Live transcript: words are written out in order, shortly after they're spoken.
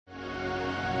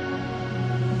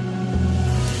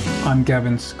I'm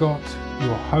Gavin Scott,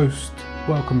 your host.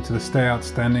 Welcome to the Stay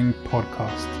Outstanding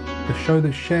podcast, the show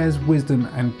that shares wisdom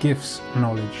and gifts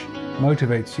knowledge,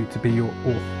 motivates you to be your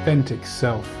authentic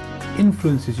self,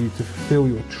 influences you to fulfill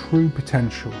your true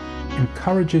potential,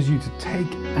 encourages you to take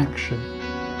action,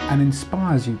 and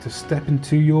inspires you to step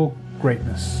into your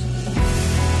greatness.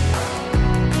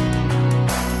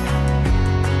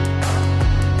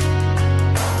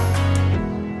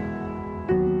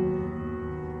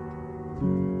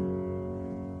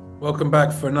 Welcome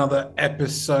back for another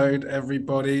episode,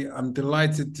 everybody. I'm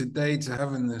delighted today to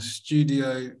have in the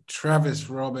studio Travis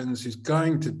Robbins, who's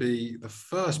going to be the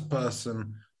first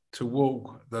person to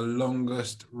walk the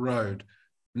longest road.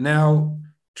 Now,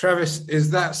 Travis,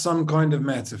 is that some kind of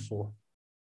metaphor?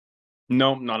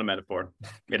 No, not a metaphor.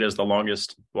 It is the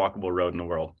longest walkable road in the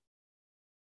world.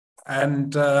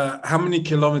 And how many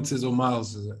kilometers or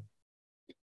miles is it?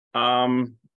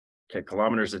 Okay,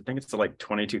 kilometers. I think it's like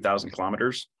 22,000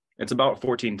 kilometers. It's about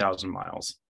 14,000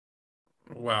 miles.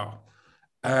 Wow.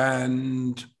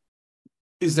 And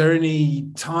is there any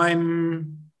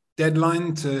time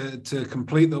deadline to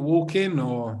complete the walk-in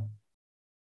or?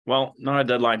 Well, not a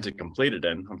deadline to complete it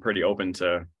in. I'm pretty open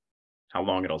to how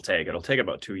long it'll take. It'll take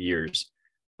about 2 years,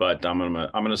 but I'm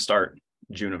gonna start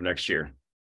June of next year.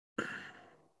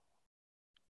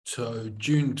 So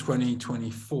June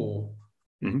 2024.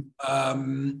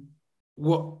 Mm-hmm.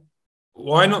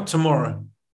 Why not tomorrow?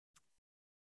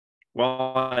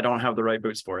 Well, I don't have the right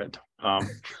boots for it.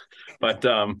 But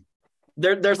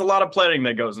there's a lot of planning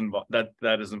that goes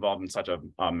that is involved in such a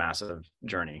massive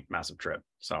journey, massive trip.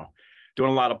 So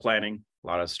doing a lot of planning, a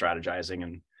lot of strategizing,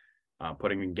 and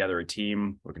putting together a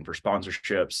team, looking for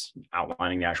sponsorships,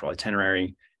 outlining the actual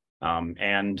itinerary,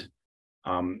 and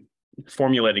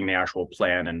formulating the actual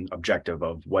plan and objective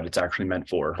of what it's actually meant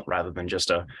for, rather than just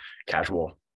a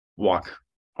casual walk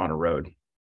on a road.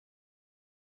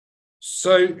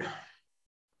 So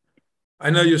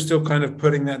I know you're still kind of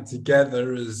putting that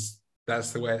together as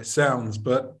that's the way it sounds,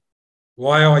 but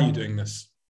why are you doing this?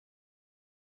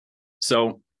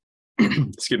 So,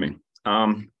 excuse me.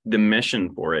 The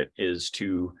mission for it is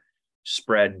to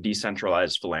spread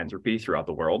decentralized philanthropy throughout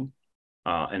the world,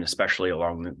 and especially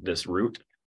along this route,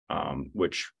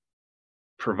 which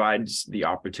provides the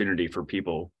opportunity for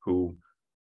people who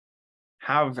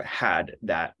have had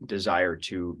that desire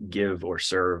to give or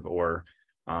serve or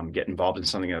get involved in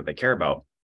something that they care about,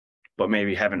 but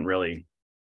maybe haven't really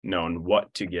known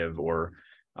what to give or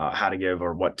how to give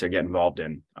or what to get involved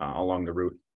in along the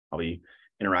route. I'll be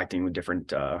interacting with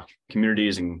different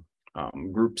communities and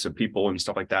groups of people and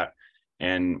stuff like that.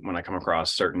 And when I come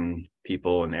across certain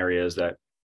people in areas that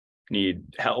need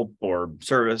help or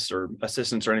service or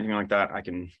assistance or anything like that, I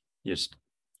can just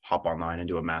hop online and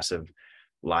do a massive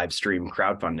live stream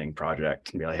crowdfunding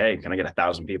project and be like, hey, can I get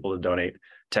 1,000 people to donate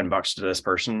 $10 to this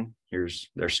person?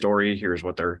 Here's their story. Here's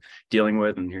what they're dealing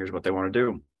with. And here's what they want to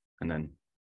do. And then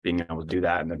being able to do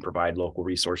that and then provide local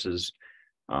resources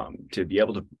to be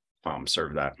able to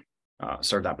serve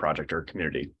that project or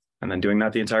community, and then doing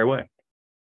that the entire way.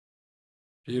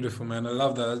 Beautiful, man. I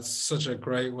love that. It's such a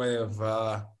great way of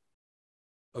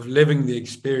living the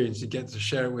experience. You get to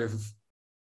share it with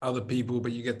other people,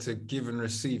 but you get to give and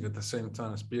receive at the same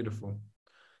time. It's beautiful.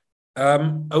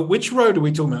 Which road are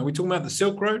we talking about? Are we talking about the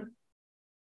Silk Road?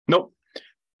 Nope.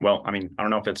 Well, I mean, I don't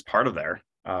know if it's part of there,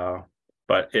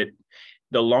 but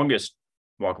the longest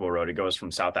walkable road, it goes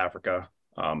from South Africa,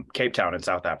 Cape Town in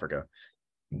South Africa,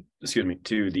 to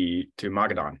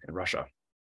Magadan in Russia.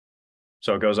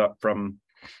 So it goes up from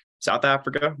South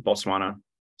Africa, Botswana,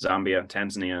 Zambia,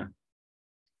 Tanzania,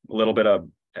 a little bit of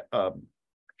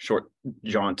short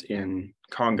jaunt in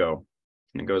Congo,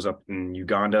 and it goes up in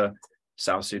Uganda,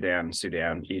 South Sudan,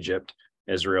 Egypt,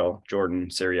 Israel, Jordan,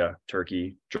 Syria,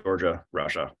 Turkey, Georgia,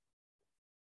 Russia.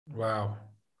 Wow.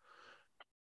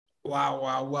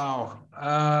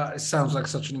 It sounds like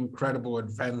such an incredible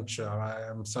adventure. I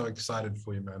am so excited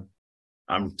for you, man.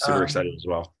 I'm super excited as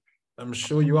well. I'm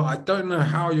sure you are. I don't know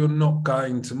how you're not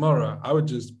going tomorrow. I would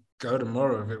just go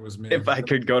tomorrow if it was me. If I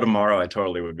could go tomorrow, I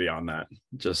totally would be on that.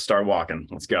 Just start walking.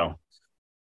 Let's go.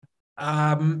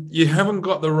 You haven't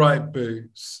got the right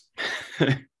boots.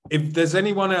 If there's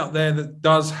anyone out there that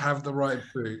does have the right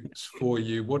boots for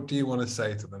you, what do you want to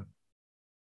say to them?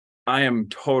 I am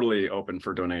totally open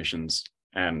for donations,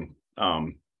 and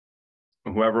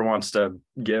whoever wants to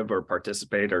give or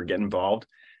participate or get involved,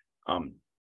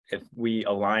 if we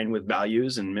align with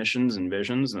values and missions and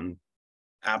visions, then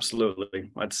absolutely,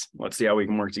 let's see how we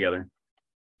can work together.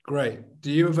 Great.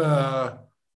 Do you have a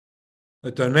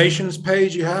donations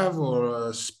page you have, or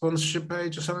a sponsorship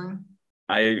page or something?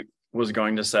 I was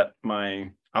going to set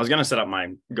my I was going to set up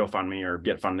my GoFundMe or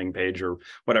Get Funding page or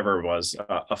whatever it was,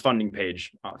 a funding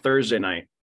page Thursday night.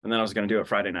 And then I was going to do it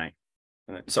Friday night.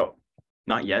 So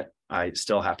not yet. I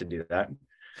still have to do that.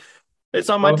 It's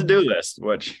on my to-do list,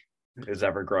 which is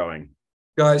ever growing.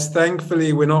 Guys,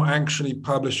 thankfully, we're not actually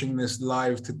publishing this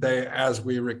live today as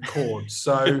we record.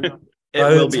 So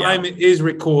by the time it is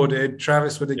recorded,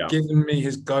 Travis would have given me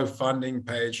his GoFundMe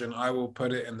page, and I will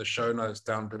put it in the show notes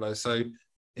down below. So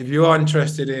if you are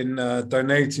interested in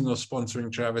donating or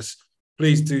sponsoring Travis,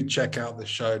 please do check out the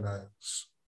show notes.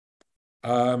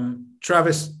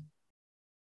 Travis,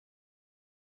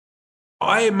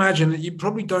 I imagine that you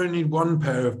probably don't need one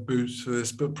pair of boots for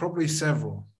this, but probably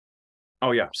several.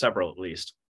 Oh, yeah, several at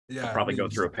least. Yeah, I'll probably go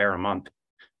through a pair a month.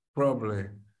 Probably.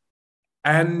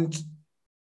 And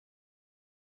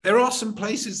there are some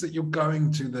places that you're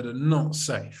going to that are not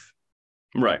safe.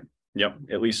 Right. Yep.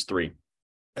 At least 3.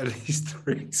 At least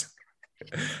 3.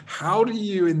 How do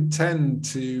you intend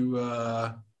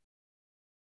to,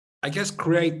 I guess,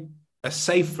 create a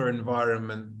safer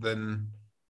environment than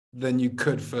you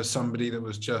could for somebody that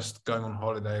was just going on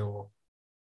holiday or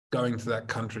going to that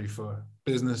country for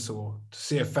business or to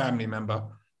see a family member?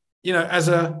 You know, as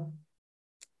a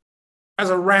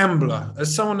rambler,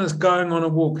 as someone that's going on a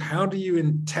walk, how do you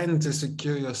intend to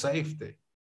secure your safety?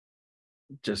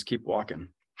 Just keep walking.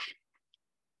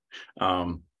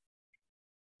 I'm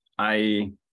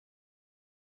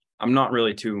not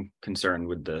really too concerned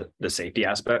with the safety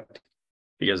aspect,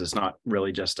 because it's not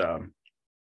really just I'm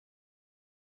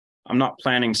not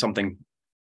planning something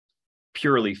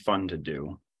purely fun to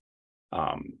do.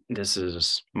 This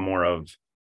is more of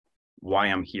why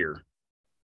I'm here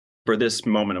for this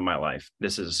moment of my life.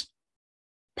 This is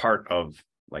part of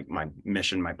like my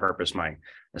mission, my purpose, my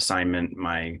assignment,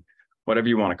 my whatever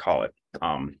you want to call it.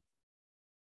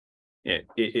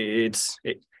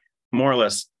 It more or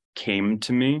less came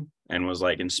to me and was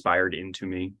like inspired into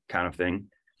me kind of thing.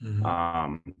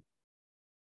 Mm-hmm.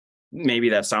 Maybe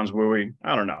that sounds woo-woo.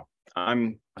 I don't know.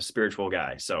 I'm a spiritual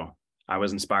guy, so I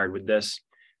was inspired with this.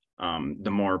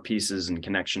 The more pieces and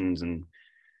connections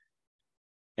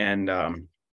and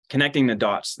connecting the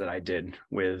dots that I did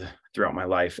with throughout my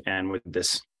life and with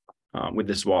this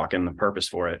walk and the purpose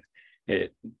for it,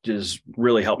 it just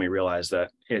really helped me realize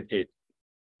that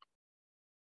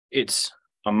it's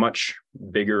a much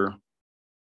bigger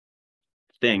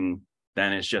thing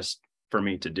than it's just for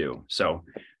me to do. So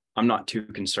I'm not too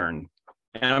concerned,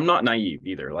 and I'm not naive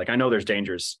either. Like, I know there's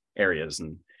dangerous areas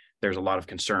and there's a lot of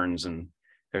concerns and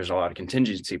there's a lot of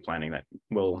contingency planning that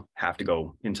will have to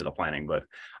go into the planning, but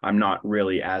I'm not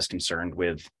really as concerned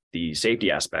with the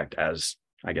safety aspect as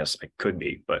I guess I could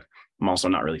be, but I'm also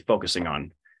not really focusing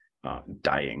on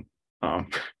dying.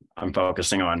 I'm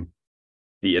focusing on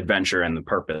the adventure and the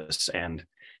purpose and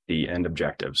the end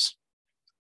objectives.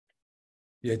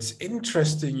 Yeah, it's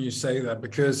interesting you say that,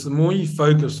 because the more you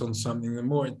focus on something, the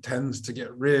more it tends to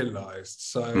get realized.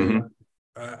 So mm-hmm.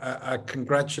 I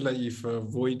congratulate you for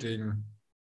avoiding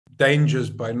dangers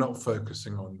by not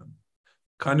focusing on them.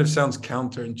 Kind of sounds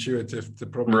counterintuitive to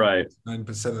probably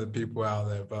 9% of the people out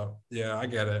there, but yeah, I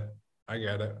get it.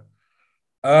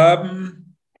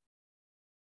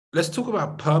 Let's talk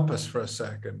about purpose for a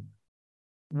second.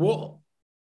 What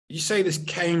you say this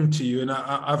came to you, and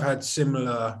I've had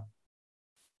similar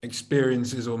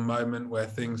experiences or moment where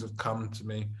things have come to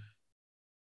me.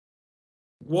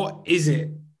 What is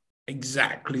it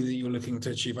exactly that you're looking to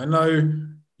achieve? I know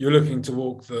you're looking to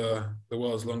walk the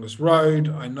world's longest road.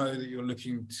 I know that you're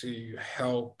looking to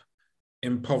help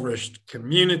impoverished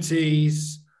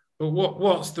communities, but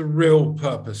what's the real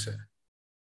purpose here?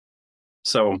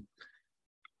 So,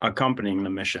 accompanying the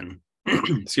mission,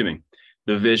 excuse me,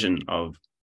 the vision of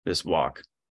this walk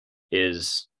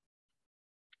is,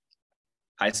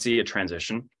 I see a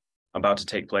transition about to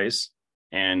take place,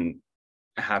 and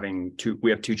we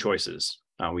have two choices.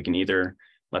 We can either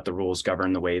let the rules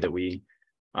govern the way that we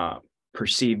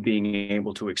perceive being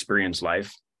able to experience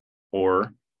life,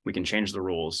 or we can change the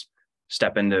rules,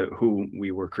 step into who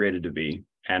we were created to be,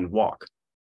 and walk.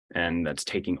 And that's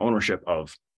taking ownership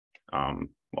of,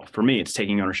 well, for me, it's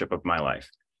taking ownership of my life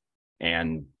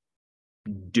and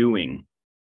doing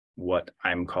what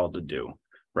I'm called to do,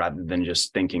 rather than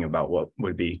just thinking about what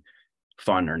would be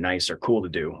fun or nice or cool to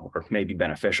do or maybe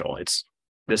beneficial.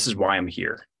 This is why I'm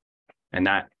here. And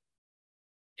that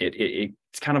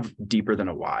it's kind of deeper than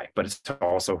a why, but it's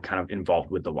also kind of involved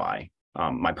with the why.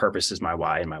 My purpose is my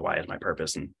why, and my why is my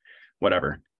purpose, and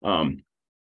whatever.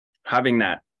 Having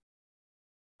that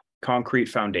concrete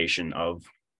foundation of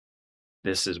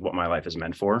this is what my life is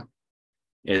meant for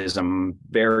is a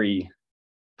very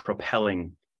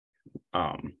propelling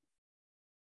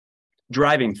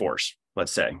driving force,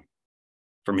 let's say,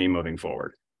 for me moving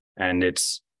forward. And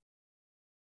it's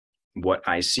what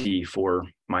I see for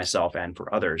myself and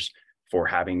for others for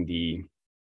having the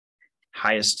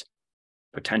highest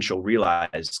potential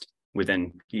realized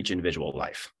within each individual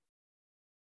life.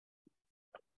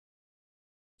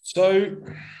 So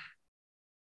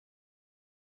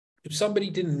if somebody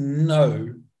didn't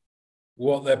know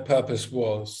what their purpose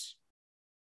was,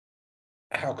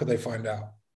 how could they find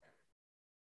out?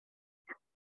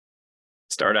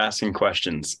 Start asking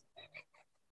questions.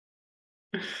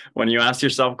 When you ask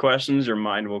yourself questions, your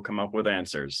mind will come up with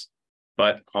answers.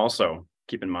 But also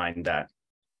keep in mind that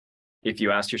if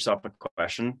you ask yourself a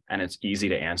question and it's easy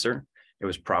to answer, it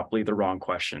was probably the wrong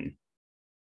question.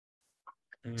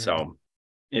 So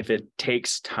if it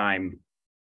takes time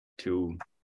to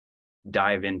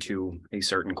dive into a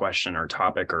certain question or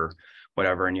topic or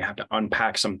whatever, and you have to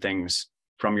unpack some things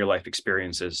from your life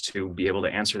experiences to be able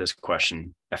to answer this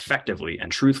question effectively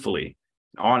and truthfully,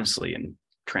 honestly and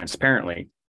transparently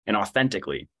and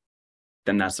authentically,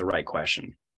 then that's the right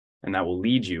question. And that will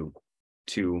lead you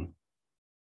to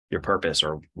your purpose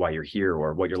or why you're here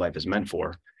or what your life is meant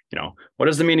for. What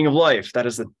is the meaning of life? That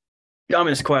is the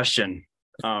dumbest question.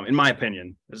 In my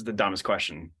opinion, this is the dumbest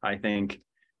question. I think,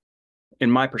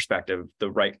 in my perspective, the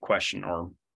right question,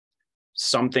 or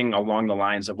something along the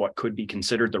lines of what could be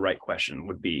considered the right question,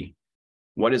 would be,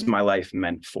 what is my life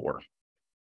meant for?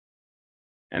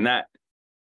 And that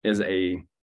is a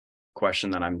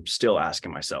question that I'm still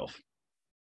asking myself,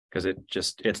 because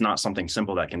it's not something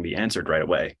simple that can be answered right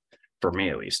away, for me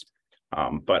at least.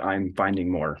 But I'm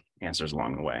finding more answers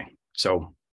along the way.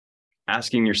 So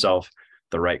asking yourself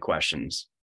the right questions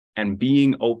and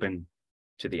being open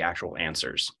to the actual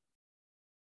answers,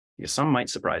 because some might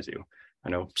surprise you. I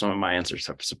know some of my answers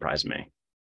have surprised me.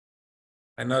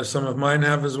 I know some of mine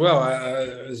have as well.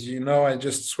 As you know, I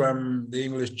just swam the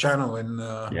English Channel in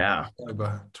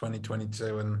October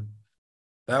 2022, and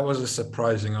that was a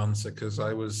surprising answer, because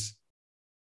I was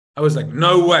like,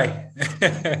 no way.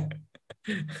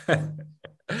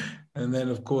 And then,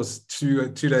 of course, two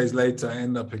days later, I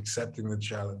end up accepting the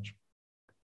challenge.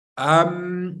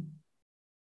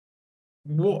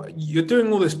 What you're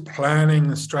doing all this planning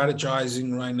and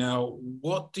strategizing right now,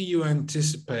 what do you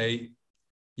anticipate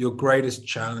your greatest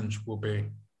challenge will be?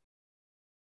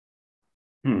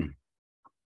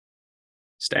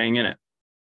 Staying in it.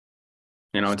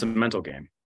 It's a mental game.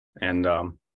 And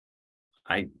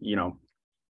I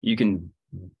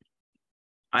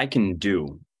can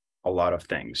do a lot of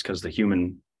things, because the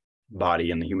human body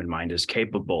and the human mind is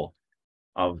capable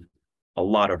of a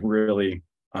lot of really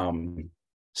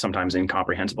sometimes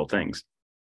incomprehensible things.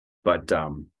 But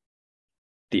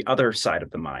the other side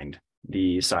of the mind,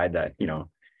 the side that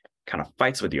kind of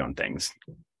fights with you on things,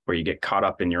 where you get caught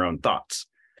up in your own thoughts,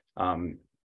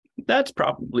 that's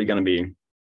probably going to be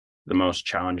the most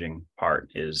challenging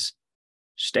part, is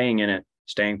staying in it,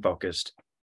 staying focused,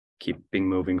 keeping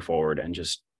moving forward, and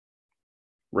just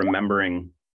remembering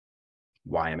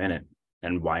why I'm in it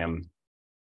and why I'm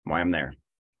there,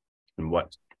 and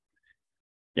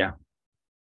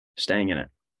staying in it.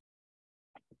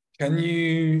 Can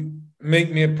you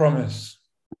make me a promise?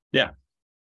 Yeah.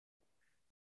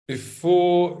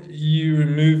 Before you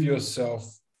remove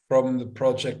yourself from the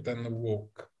project and the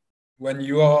walk, when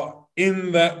you are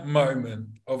in that moment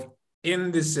of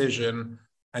indecision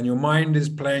and your mind is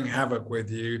playing havoc with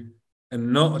you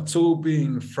and not at all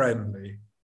being friendly,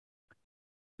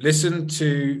 listen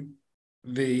to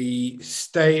the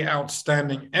Stay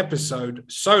Outstanding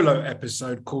solo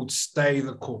episode called Stay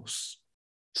the Course.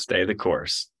 Stay the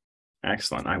course.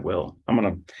 Excellent. I will. I'm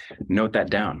going to note that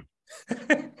down.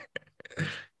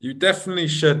 You definitely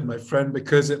should, my friend,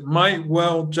 because it might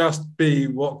well just be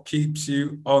what keeps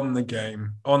you on the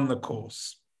game, on the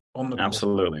course.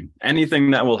 Absolutely.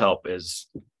 Anything that will help is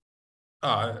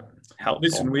helpful.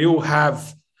 Listen, we all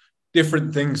have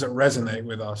different things that resonate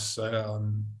with us.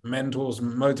 Mentors,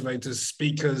 motivators,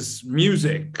 speakers,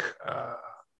 music,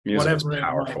 whatever it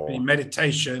might be,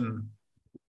 meditation,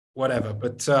 whatever.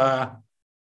 But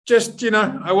just,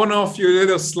 I want to offer you a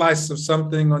little slice of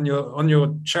something on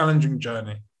your challenging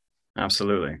journey.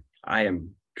 Absolutely. I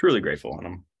am truly grateful,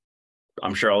 and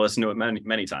I'm sure I'll listen to it many,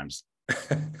 many times.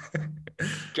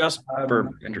 Just for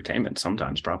entertainment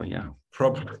sometimes, probably, yeah.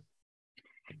 Probably.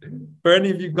 For any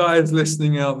of you guys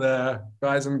listening out there,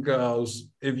 guys and girls,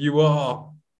 if you are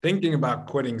thinking about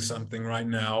quitting something right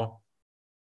now,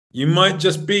 you might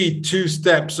just be 2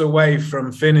 steps away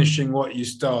from finishing what you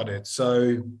started.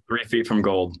 So 3 feet from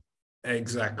gold.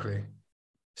 Exactly.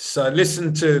 So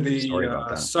listen to Sorry about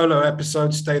the that. solo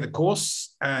episode, Stay the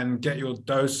Course, and get your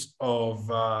dose of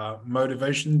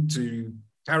motivation to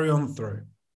carry on through.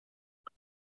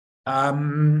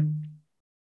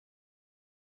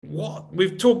 What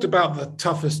we've talked about the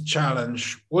toughest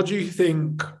challenge. What do you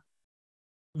think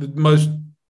the most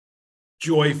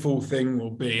joyful thing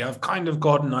will be? I've kind of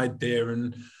got an idea,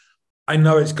 and I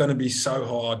know it's going to be so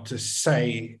hard to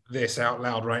say this out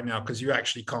loud right now because you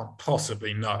actually can't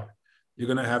possibly know. You're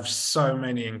going to have so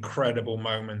many incredible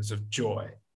moments of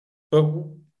joy. But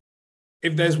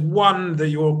if there's one that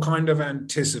you're kind of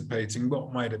anticipating,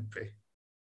 what might it be?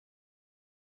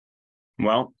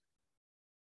 Well,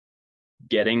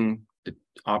 getting the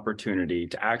opportunity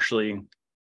to actually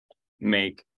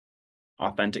make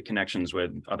authentic connections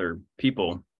with other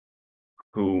people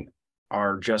who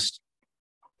are just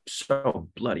so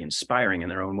bloody inspiring in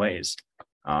their own ways,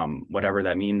 whatever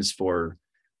that means for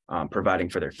providing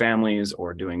for their families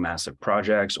or doing massive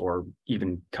projects or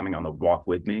even coming on the walk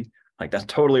with me. Like, that's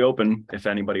totally open if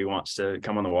anybody wants to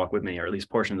come on the walk with me, or at least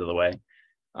portions of the way.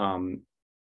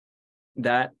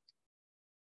 That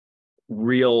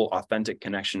real authentic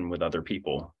connection with other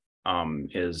people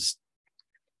is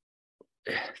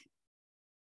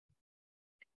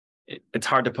it's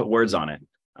hard to put words on it.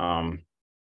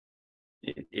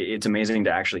 It's amazing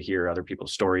to actually hear other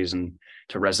people's stories and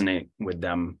to resonate with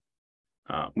them,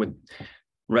 with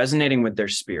resonating with their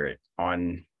spirit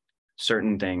on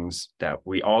certain things that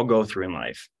we all go through in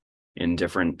life in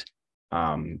different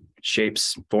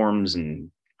shapes, forms,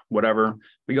 and whatever.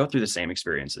 We go through the same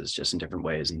experiences, just in different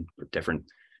ways and different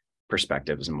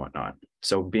perspectives and whatnot.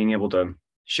 So being able to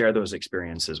share those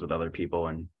experiences with other people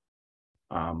and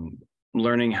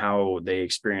learning how they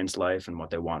experience life and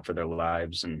what they want for their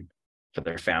lives and for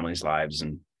their families' lives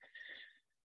and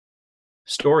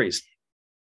stories.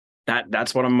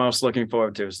 That's what I'm most looking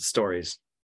forward to, is the stories.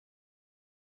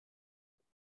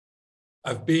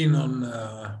 I've been on,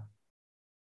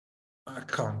 I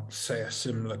can't say a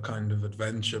similar kind of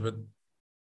adventure, but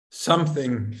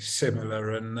something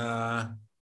similar. And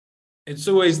it's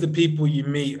always the people you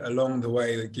meet along the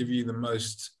way that give you the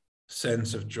most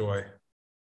sense of joy.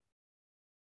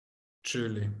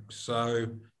 Truly. So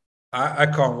I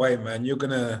can't wait, man. You're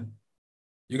gonna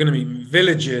meet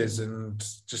villages and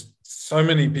just so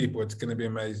many people. It's gonna be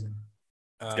amazing.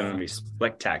 It's gonna be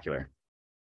spectacular.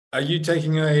 Are you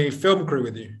taking a film crew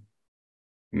with you?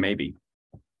 Maybe.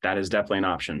 That is definitely an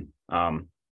option. I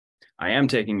am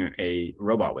taking a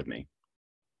robot with me,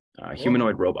 a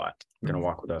humanoid robot. I'm gonna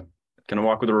walk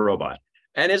with a robot.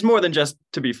 And it's more than just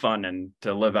to be fun and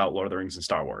to live out Lord of the Rings and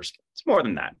Star Wars. It's more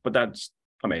than that, but that's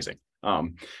amazing.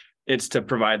 It's to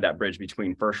provide that bridge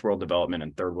between first world development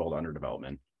and third world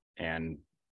underdevelopment, and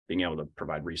being able to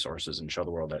provide resources and show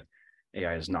the world that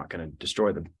AI is not going to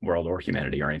destroy the world or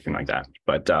humanity or anything like that.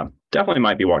 But definitely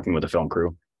might be walking with a film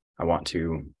crew. I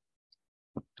definitely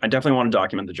want to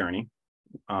document the journey,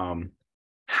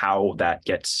 how that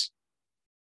gets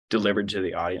delivered to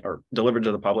the audience or delivered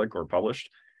to the public or published.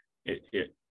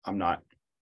 I'm not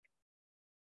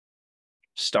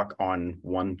stuck on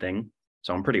one thing.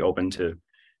 So I'm pretty open to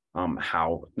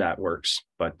how that works,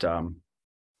 but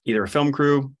either a film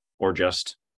crew or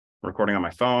just recording on my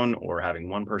phone or having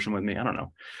one person with me, I don't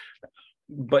know,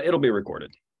 but it'll be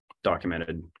recorded,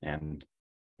 documented, and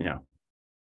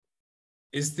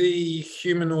Is the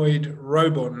humanoid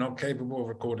robot not capable of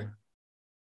recording?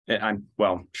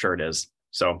 Well, sure it is.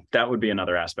 So that would be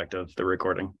another aspect of the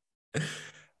recording.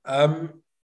 I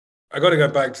got to go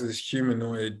back to this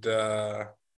humanoid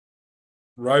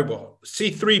robot,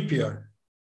 C-3PO.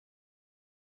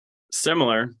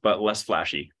 Similar, but less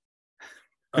flashy.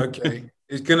 Okay.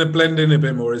 He's going to blend in a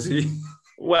bit more, is he?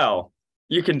 Well,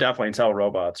 you can definitely tell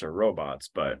robots are robots,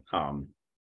 but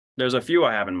there's a few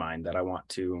I have in mind that I want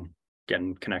to get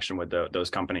in connection with those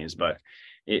companies, but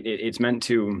it's meant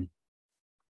to,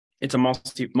 it's a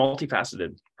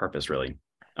multifaceted purpose, really.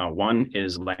 One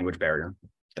is language barrier.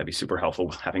 That'd be super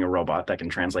helpful, having a robot that can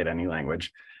translate any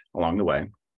language along the way.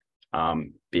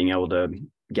 Being able to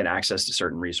get access to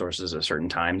certain resources at certain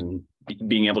times, and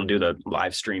being able to do the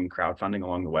live stream crowdfunding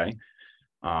along the way.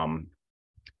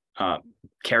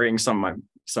 Carrying some of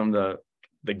the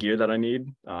gear that I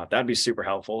need, that'd be super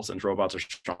helpful since robots are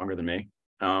stronger than me.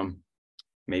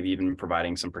 Maybe even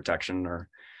providing some protection or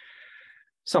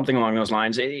something along those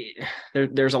lines.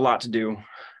 There's a lot to do.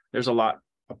 There's a lot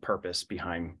of purpose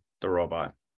behind the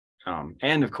robot.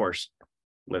 And of course,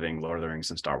 living Lord of the Rings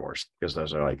and Star Wars, because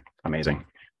those are like amazing.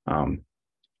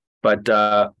 But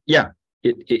yeah,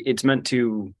 it's meant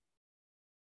to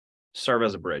serve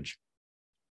as a bridge.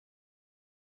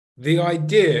 The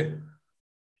idea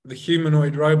The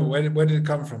humanoid robot, where did it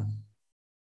come from?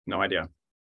 No idea.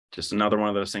 Just another one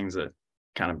of those things that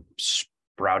kind of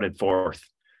sprouted forth.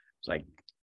 It's like,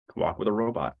 walk with a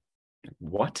robot.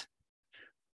 What?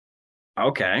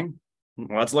 Okay,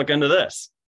 let's look into this.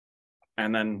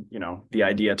 And then, the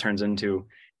idea turns into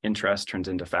interest, turns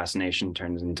into fascination,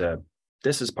 turns into,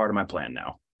 this is part of my plan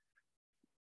now.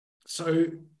 So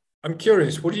I'm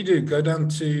curious, what do? Go down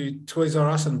to Toys R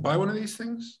Us and buy one of these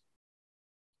things?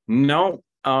 No,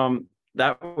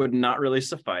 that would not really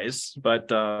suffice, but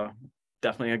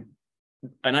definitely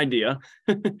an idea.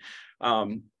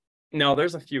 No,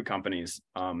 there's a few companies.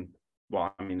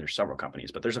 There's several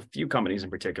companies, but there's a few companies in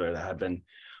particular that have been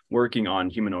working on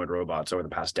humanoid robots over the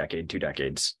past decade, 2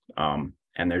 decades. And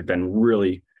there've been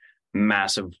really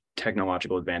massive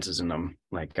technological advances in them.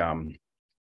 Like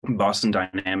Boston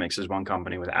Dynamics is one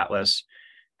company with Atlas.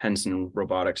 Henson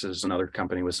Robotics is another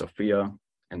company with Sophia.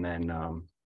 And then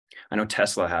I know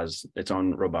Tesla has its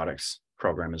own robotics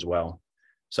program as well.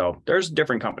 So there's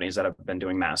different companies that have been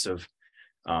doing massive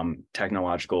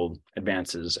technological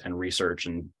advances and research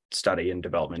and study and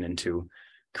development into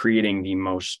creating the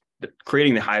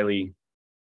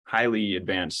highly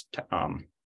advanced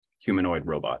humanoid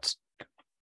robots.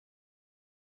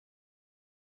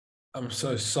 I'm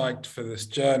so psyched for this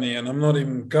journey, and I'm not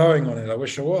even going on it. I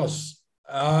wish I was.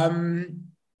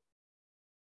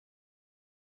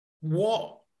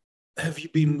 What have you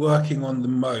been working on the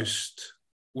most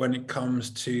when it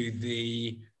comes to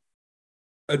the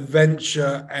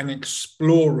adventure and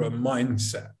explorer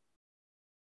mindset?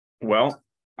 Well,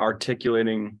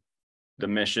 articulating the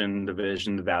mission, the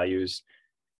vision, the values,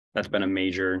 that's been a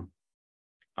major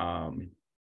part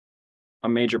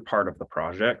of the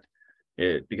project,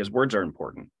 because words are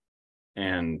important,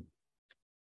 and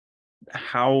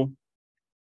how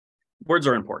words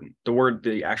are important.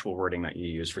 The actual wording that you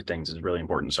use for things is really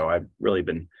important. So I've really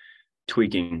been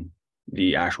tweaking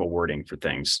the actual wording for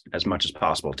things as much as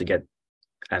possible to get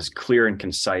as clear and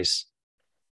concise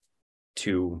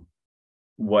to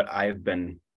what I've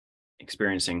been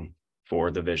experiencing for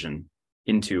the vision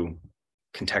into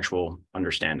contextual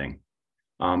understanding.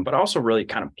 But also really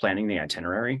kind of planning the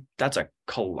itinerary. That's a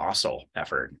colossal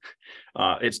effort.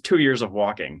 It's 2 years of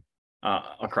walking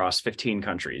across 15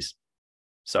 countries.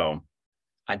 So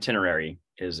itinerary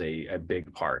is a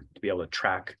big part, to be able to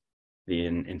track the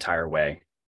entire way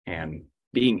and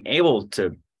being able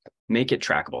to make it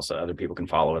trackable so other people can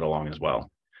follow it along as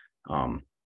well.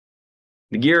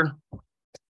 The gear,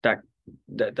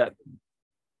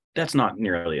 that's not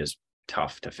nearly as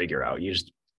tough to figure out. You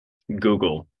just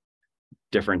Google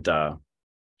different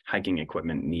hiking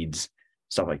equipment needs,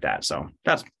 stuff like that. So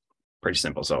that's pretty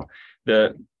simple. So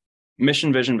the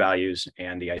mission, vision, values,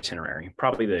 and the itinerary,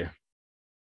 probably the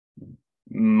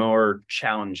more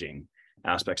challenging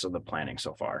aspects of the planning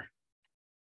so far.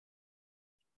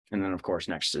 And then, of course,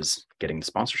 next is getting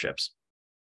the sponsorships.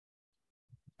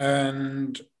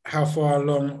 And how far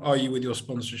along are you with your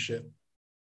sponsorship?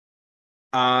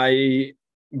 I'm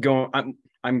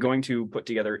going to put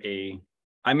together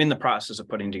I'm in the process of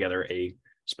putting together a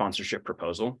sponsorship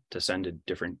proposal to send to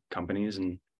different companies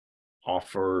and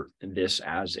offer this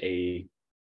as an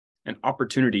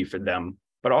opportunity for them,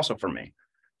 but also for me.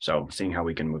 So seeing how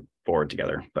we can move forward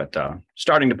together, but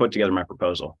starting to put together my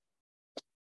proposal.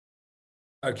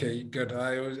 Okay, good.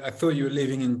 I thought you were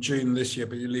leaving in June this year,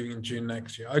 but you're leaving in June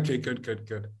next year. Okay, good.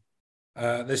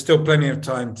 There's still plenty of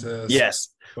time to...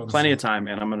 Yes, plenty of time,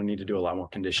 and I'm going to need to do a lot more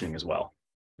conditioning as well.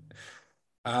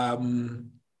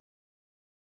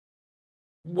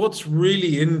 What's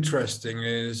really interesting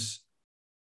is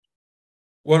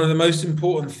one of the most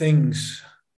important things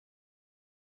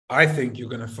I think you're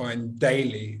going to find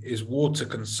daily is water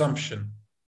consumption.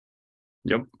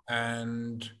 Yep.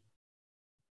 And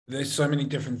there's so many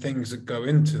different things that go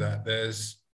into that.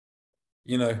 There's,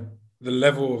 the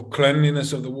level of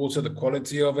cleanliness of the water, the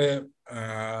quality of it,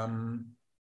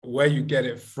 where you get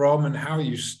it from and how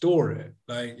you store it.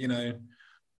 Like,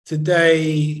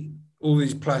 today, all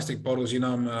these plastic bottles,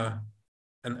 I'm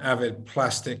an avid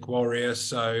plastic warrior.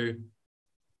 So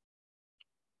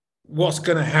what's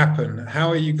going to happen? How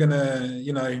are you going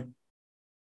to,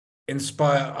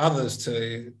 inspire others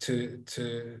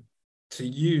to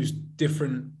use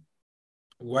different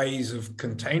ways of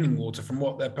containing water from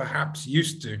what they're perhaps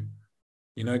used to,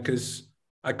 because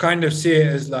I kind of see it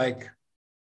as like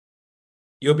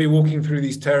you'll be walking through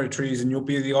these territories and you'll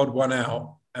be the odd one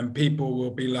out and people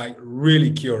will be like really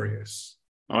curious.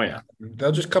 Oh yeah.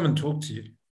 They'll just come and talk to you.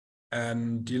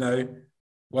 And,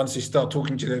 once they start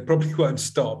talking to you, they probably won't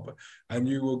stop. And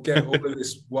you will get all of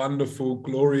this wonderful,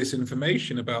 glorious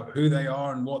information about who they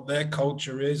are and what their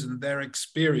culture is and their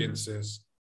experiences.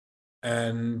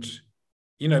 And,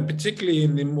 particularly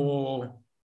in the more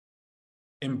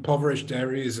impoverished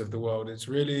areas of the world, it's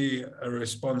really a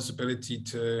responsibility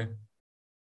to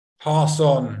pass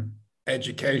on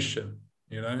education,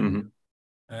 Mm-hmm.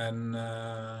 and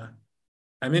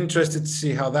I'm interested to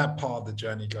see how that part of the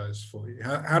journey goes for you.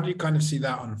 How do you kind of see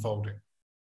that unfolding?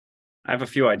 I have a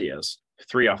few ideas,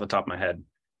 three off the top of my head.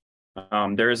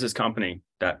 There is this company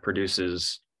that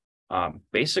produces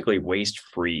basically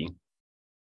waste-free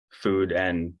food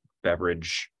and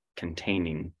beverage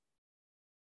containing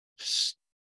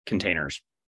containers.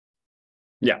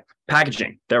 Yeah,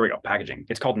 packaging. There we go. Packaging.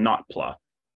 It's called NotPla.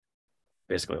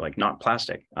 Basically, like not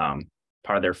plastic. Part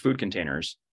of their food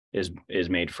containers is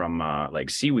made from like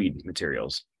seaweed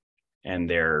materials, and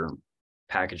their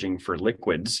packaging for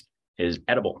liquids is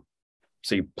edible.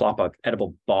 So you plop a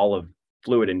edible ball of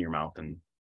fluid in your mouth, and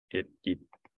it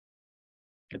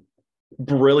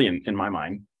brilliant in my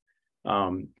mind.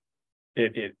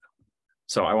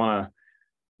 So I want to.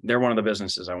 They're one of the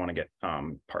businesses I want to get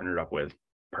partnered up with,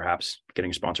 perhaps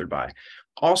getting sponsored by.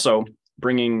 Also,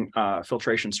 bringing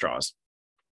filtration straws,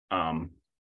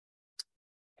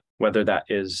 whether that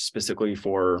is specifically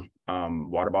for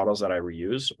water bottles that I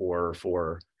reuse, or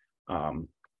for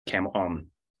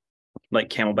like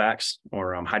Camelbacks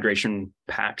or hydration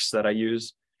packs that I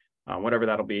use, whatever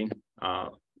that'll be.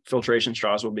 Filtration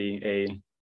straws will be a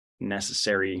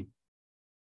necessary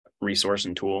resource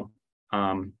and tool.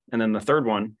 And then the third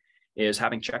one is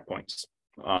having checkpoints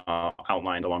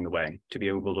outlined along the way to be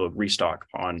able to restock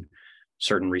on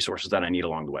certain resources that I need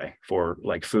along the way for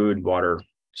like food, water,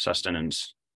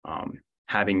 sustenance.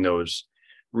 Having those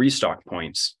restock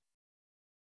points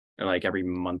like every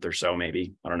month or so,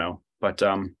 maybe, I don't know. But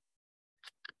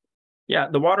yeah,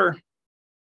 the water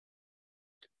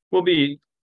will be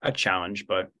a challenge,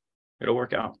 but it'll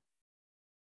work out.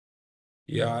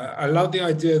 Yeah, I love the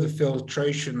idea of the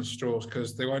filtration straws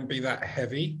because they won't be that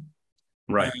heavy.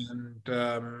 Right. And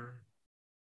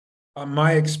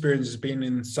my experience has been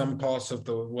in some parts of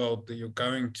the world that you're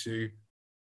going to,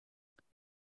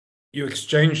 you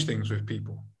exchange things with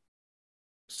people.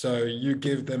 So you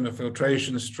give them a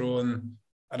filtration straw, and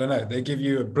I don't know, they give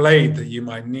you a blade that you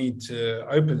might need to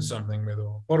open something with,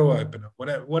 or bottle opener,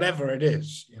 whatever it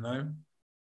is,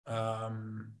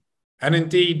 And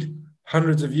indeed,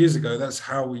 hundreds of years ago, that's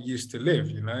how we used to live.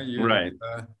 You Right.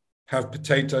 have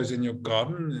potatoes in your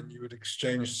garden, and you would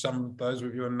exchange some of those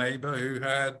with your neighbor who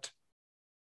had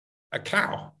a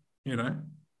cow.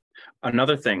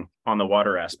 Another thing on the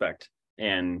water aspect,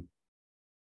 and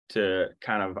to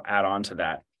kind of add on to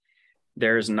that,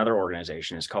 there's another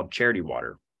organization. It's called Charity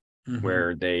Water,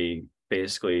 where they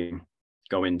basically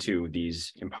go into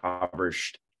these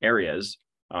impoverished areas,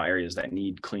 areas that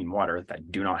need clean water, that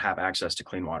do not have access to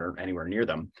clean water anywhere near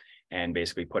them, and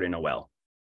basically put in a well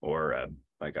or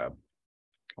like a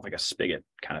spigot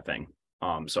kind of thing.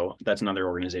 So that's another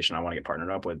organization I want to get partnered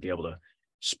up with, be able to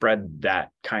spread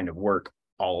that kind of work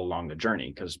all along the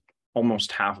journey, because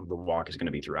almost half of the walk is going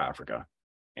to be through Africa,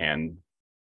 and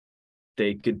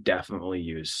they could definitely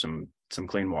use some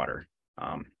clean water.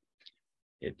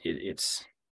 It's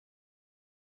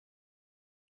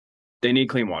they need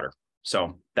clean water.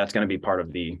 So that's going to be part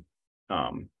of the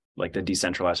like the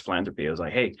decentralized philanthropy. It was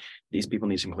like, hey, these people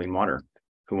need some clean water.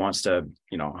 Who wants to,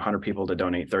 100 people to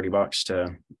donate $30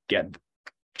 to get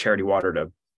Charity Water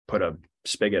to put a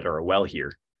spigot or a well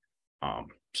here?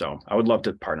 So I would love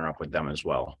to partner up with them as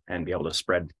well and be able to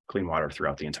spread clean water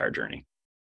throughout the entire journey.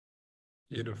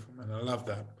 Beautiful, man. I love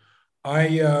that.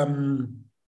 I'm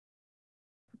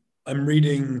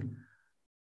reading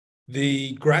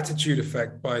The Gratitude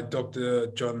Effect by Dr.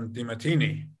 John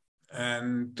DeMartini,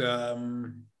 and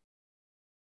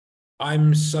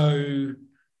I'm so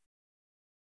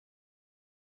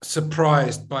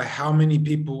surprised by how many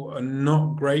people are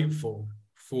not grateful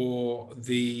for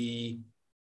the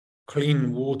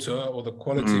clean water or the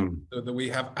quality that we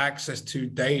have access to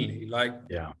daily. Like,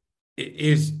 yeah, it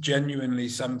is genuinely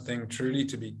something truly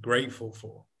to be grateful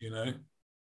for.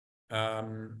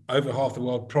 Over half the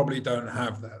world probably don't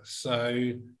have that.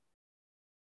 So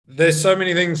there's so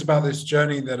many things about this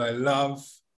journey that I love.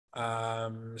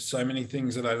 So many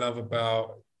things that I love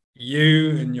about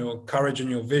you and your courage and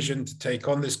your vision to take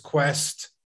on this quest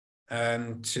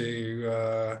and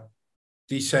to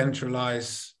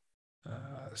decentralize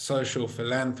social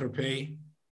philanthropy.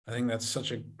 I think that's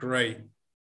such a great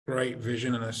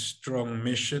vision and a strong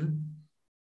mission.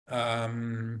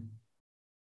 I'm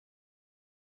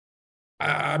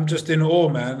just in awe,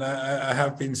 man. I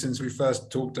have been since we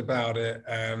first talked about it,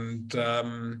 and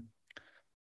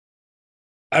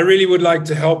I really would like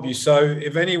to help you. So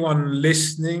if anyone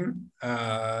listening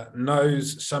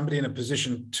knows somebody in a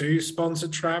position to sponsor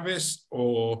Travis,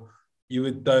 or you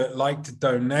would like to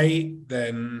donate,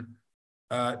 then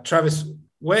Travis,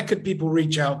 where could people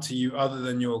reach out to you other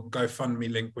than your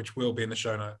GoFundMe link, which will be in the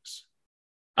show notes?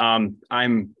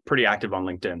 I'm pretty active on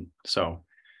LinkedIn. So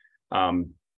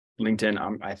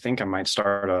LinkedIn, I think I might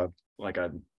start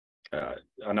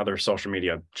another social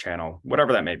media channel,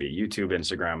 whatever that may be, YouTube,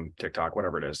 Instagram, TikTok,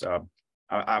 whatever it is.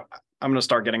 I'm going to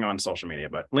start getting on social media,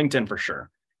 but LinkedIn for sure.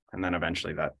 And then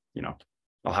eventually that,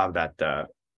 I'll have that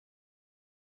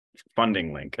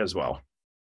funding link as well.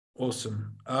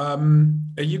 Awesome. Are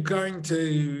you going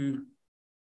to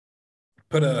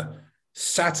put a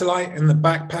satellite in the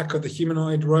backpack of the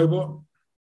humanoid robot?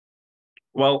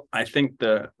 Well, I think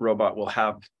the robot will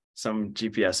have some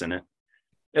GPS in it.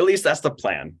 At least that's the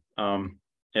plan.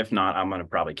 If not, I'm going to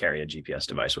probably carry a GPS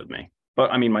device with me.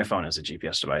 But I mean, my phone is a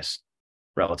GPS device,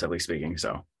 relatively speaking.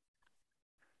 So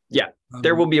yeah,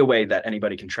 there will be a way that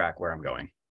anybody can track where I'm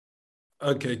going.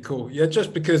 Okay, cool. Yeah,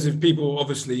 just because if people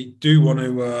obviously do want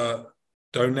to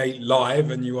donate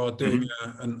live and you are doing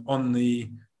an on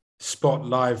the spot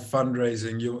live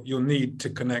fundraising, you'll need to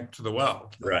connect to the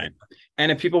world. Right.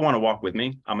 And if people want to walk with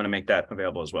me, I'm going to make that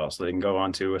available as well. So they can go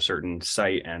onto a certain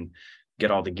site and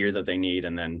get all the gear that they need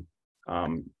and then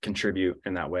contribute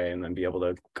in that way and then be able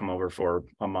to come over for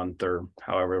a month or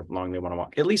however long they want to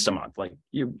walk, at least a month. Like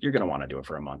you're going to want to do it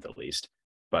for a month at least,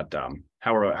 but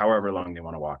however long they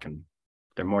want to walk, and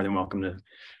they're more than welcome to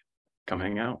come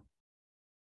hang out.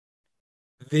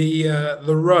 The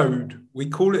road, we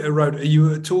call it a road. Are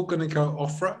you at all going to go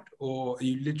off-road, or are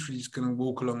you literally just going to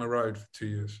walk along the road for 2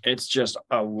 years? It's just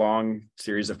a long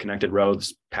series of connected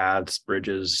roads, paths,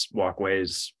 bridges,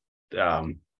 walkways.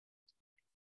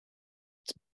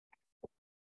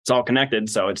 It's all connected,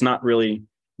 so it's not really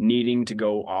needing to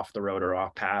go off the road or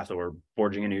off path or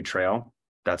forging a new trail.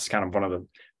 That's kind of one of the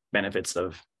benefits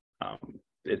of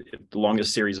the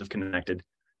longest series of connected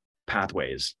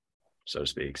pathways, so to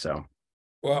speak. So,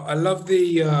 well, I love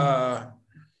the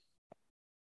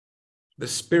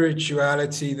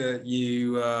spirituality that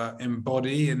you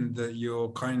embody and that you're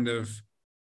kind of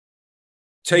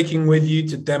taking with you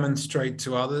to demonstrate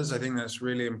to others. I think that's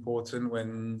really important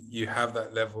when you have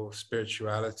that level of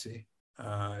spirituality,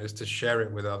 is to share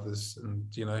it with others and,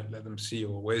 let them see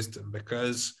your wisdom,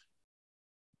 because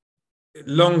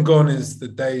long gone is the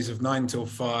days of 9 till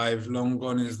 5. Long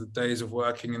gone is the days of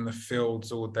working in the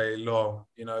fields all day long.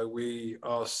 We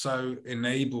are so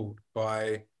enabled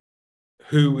by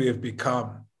who we have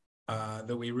become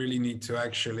that we really need to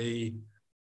actually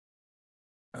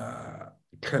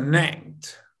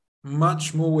connect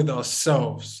much more with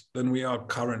ourselves than we are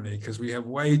currently, because we have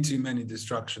way too many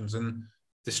distractions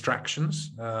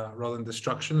rather than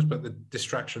destructions, but the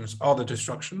distractions are the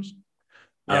destructions.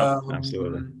 Yeah,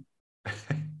 absolutely.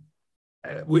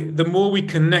 The more we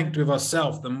connect with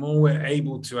ourselves, the more we're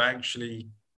able to actually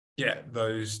get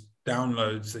those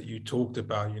downloads that you talked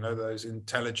about, those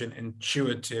intelligent,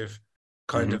 intuitive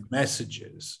kind of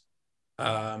messages,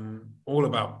 all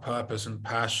about purpose and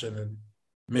passion and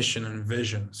mission and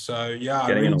vision. So yeah,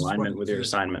 getting in alignment with your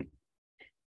assignment.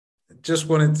 Just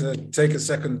wanted to take a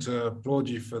second to applaud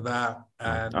you for that.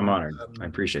 And I'm honored. I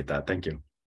appreciate that. Thank you.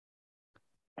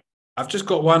 I've just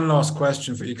got one last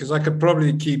question for you, because I could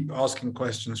probably keep asking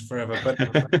questions forever, but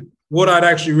what I'd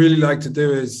actually really like to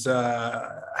do is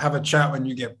have a chat when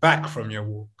you get back from your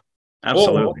walk.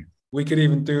 Absolutely. Or we could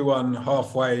even do one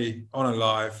halfway on a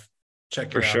live. Check it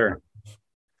out. For sure.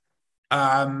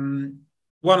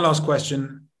 One last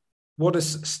question. What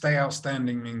does stay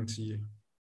outstanding mean to you?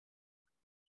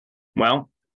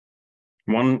 Well,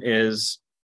 one is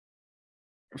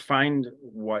find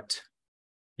what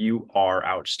you are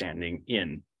outstanding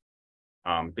in,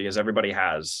 because everybody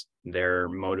has their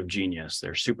mode of genius,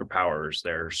 their superpowers,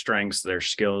 their strengths, their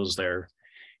skills, their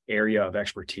area of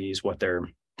expertise, what they're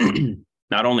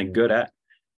not only good at,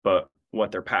 but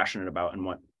what they're passionate about and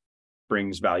what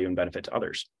brings value and benefit to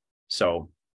others. So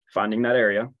finding that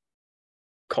area,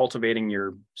 cultivating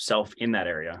yourself in that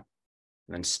area,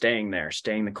 and then staying there,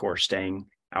 staying the course, staying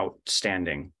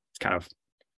outstanding. It's kind of,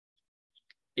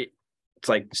 it's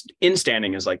like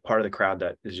instanding is like part of the crowd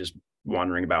that is just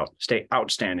wandering about. Stay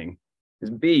outstanding is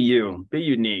be you, be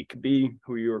unique, be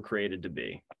who you were created to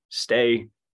be. Stay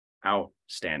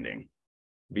outstanding,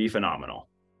 be phenomenal.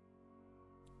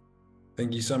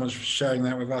 Thank you so much for sharing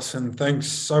that with us. And thanks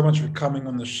so much for coming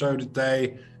on the show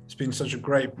today. It's been such a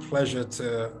great pleasure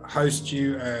to host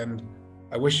you, and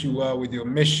I wish you well with your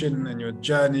mission and your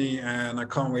journey, and I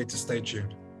can't wait to stay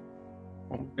tuned.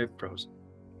 Oh, it froze.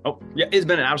 Oh, yeah, it's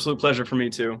been an absolute pleasure for me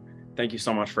too. Thank you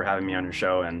so much for having me on your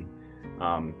show, and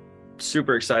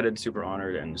super excited, super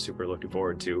honored, and super looking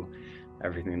forward to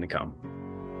everything to come.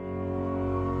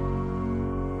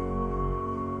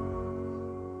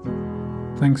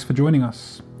 Thanks for joining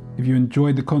us. If you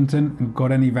enjoyed the content and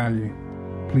got any value,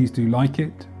 please do like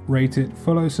it, rate it,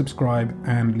 follow, subscribe,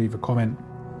 and leave a comment.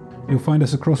 You'll find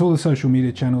us across all the social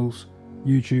media channels: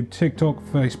 YouTube, TikTok,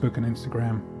 Facebook, and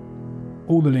Instagram.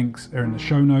 All the links are in the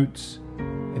show notes.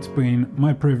 It's been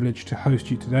my privilege to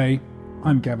host you today.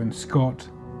 I'm Gavin Scott.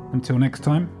 Until next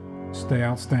time, stay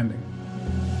outstanding.